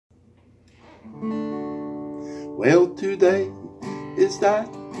Well, today is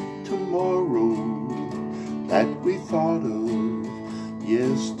that tomorrow that we thought of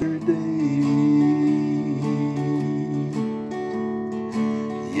yesterday.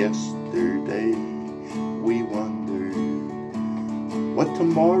 Yesterday we wondered what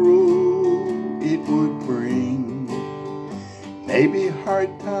tomorrow it would bring. Maybe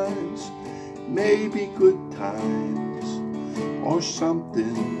hard times, maybe good times, or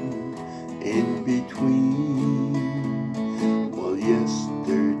something in between. Well,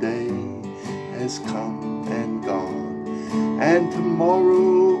 yesterday has come and gone, and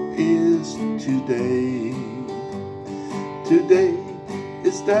tomorrow is today. Today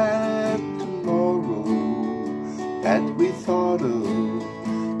is that tomorrow that we thought of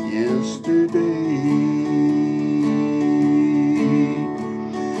yesterday.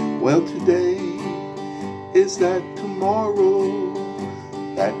 Well, today is that tomorrow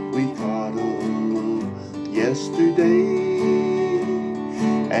that we thought of yesterday.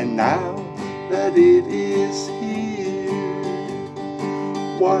 And now that it is here,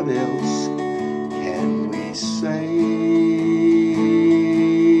 what else can we say?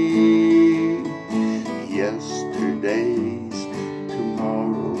 Yesterday's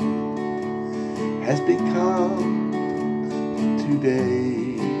tomorrow has become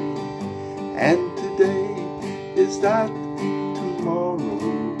today. And today is that tomorrow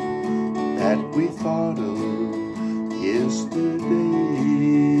that we thought of yesterday.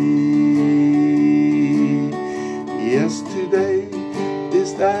 Yesterday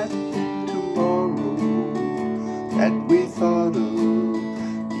is that